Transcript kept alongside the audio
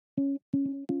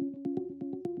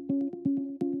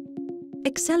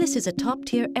Exelis is a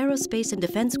top-tier aerospace and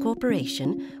defense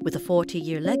corporation with a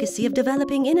 40-year legacy of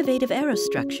developing innovative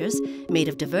aerostructures made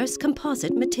of diverse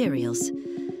composite materials.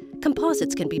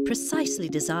 Composites can be precisely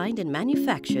designed and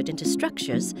manufactured into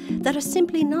structures that are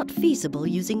simply not feasible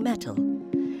using metal.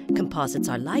 Composites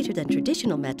are lighter than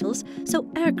traditional metals, so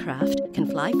aircraft can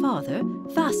fly farther,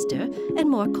 faster, and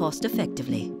more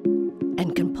cost-effectively.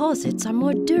 And composites are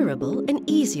more durable and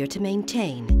easier to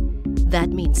maintain. That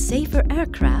means safer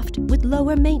aircraft with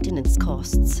lower maintenance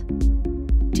costs.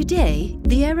 Today,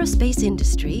 the aerospace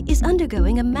industry is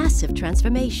undergoing a massive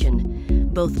transformation.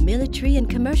 Both military and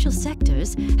commercial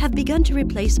sectors have begun to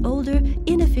replace older,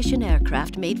 inefficient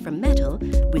aircraft made from metal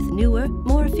with newer,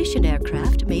 more efficient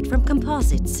aircraft made from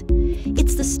composites.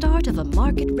 It's the start of a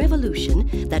market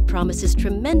revolution that promises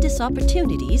tremendous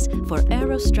opportunities for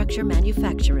aerostructure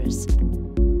manufacturers.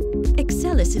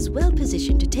 Exelis is well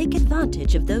positioned to take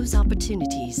advantage of those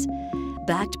opportunities.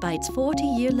 Backed by its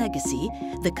 40-year legacy,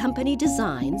 the company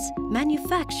designs,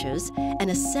 manufactures, and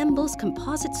assembles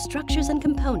composite structures and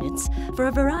components for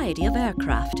a variety of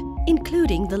aircraft,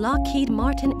 including the Lockheed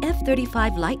Martin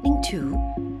F-35 Lightning II,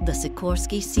 the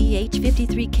Sikorsky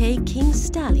CH-53K King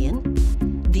Stallion,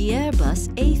 the Airbus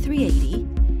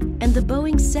A380, and the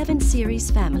Boeing 7 Series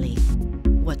family.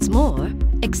 What's more,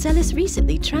 Exelis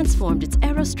recently transformed its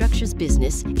aerostructures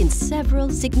business in several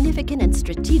significant and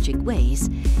strategic ways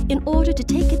in order to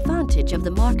take advantage of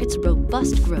the market's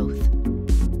robust growth.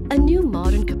 A new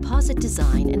modern composite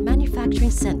design and manufacturing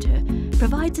center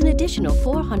provides an additional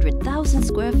 400,000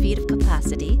 square feet of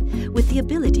capacity with the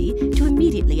ability to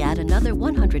immediately add another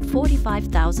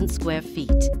 145,000 square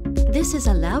feet. This has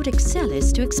allowed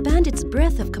Exelis to expand its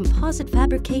breadth of composite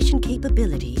fabrication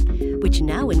capability, which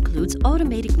now includes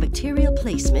automatic material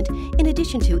placement in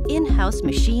addition to in-house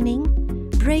machining,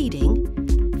 braiding,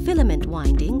 filament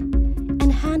winding,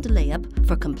 and hand layup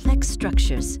for complex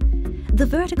structures. The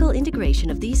vertical integration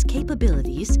of these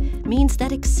capabilities means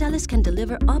that Exelis can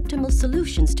deliver optimal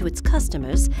solutions to its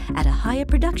customers at a higher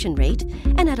production rate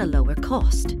and at a lower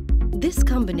cost. This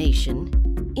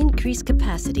combination, increased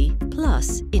capacity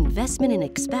plus investment in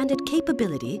expanded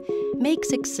capability,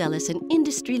 makes Exelis an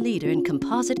industry leader in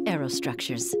composite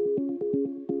aerostructures.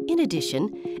 In addition,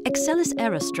 Exelis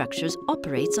Aerostructures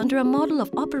operates under a model of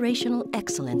operational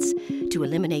excellence to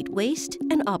eliminate waste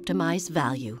and optimize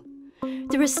value.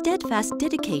 Through a steadfast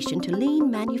dedication to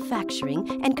lean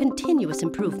manufacturing and continuous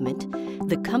improvement,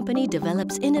 the company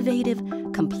develops innovative,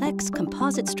 complex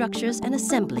composite structures and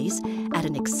assemblies at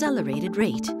an accelerated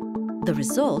rate. The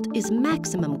result is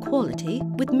maximum quality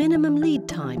with minimum lead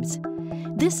times.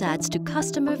 This adds to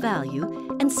customer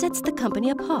value and sets the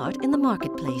company apart in the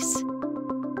marketplace.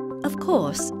 Of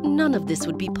course, none of this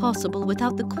would be possible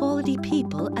without the quality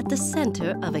people at the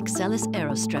center of Exelis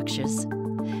Aerostructures.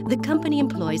 The company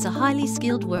employs a highly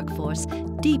skilled workforce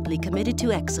deeply committed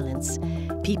to excellence,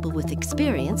 people with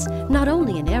experience not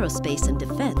only in aerospace and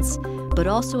defense, but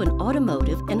also in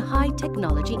automotive and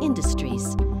high-technology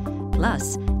industries.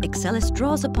 Plus, Exelis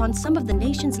draws upon some of the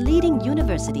nation's leading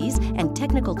universities and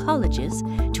technical colleges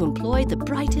to employ the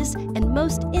brightest and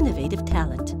most innovative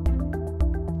talent.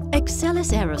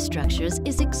 Exelis Aerostructures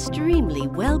is extremely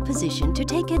well positioned to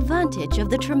take advantage of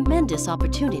the tremendous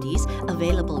opportunities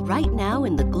available right now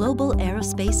in the global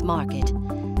aerospace market.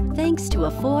 Thanks to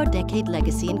a 4-decade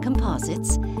legacy in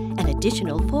composites, an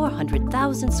additional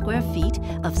 400,000 square feet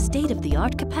of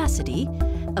state-of-the-art capacity,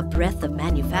 a breadth of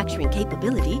manufacturing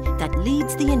capability that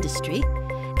leads the industry,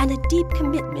 and a deep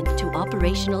commitment to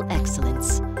operational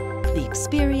excellence. The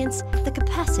experience, the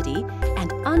capacity,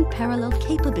 and unparalleled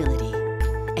capability.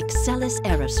 Exelis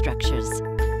Aerostructures.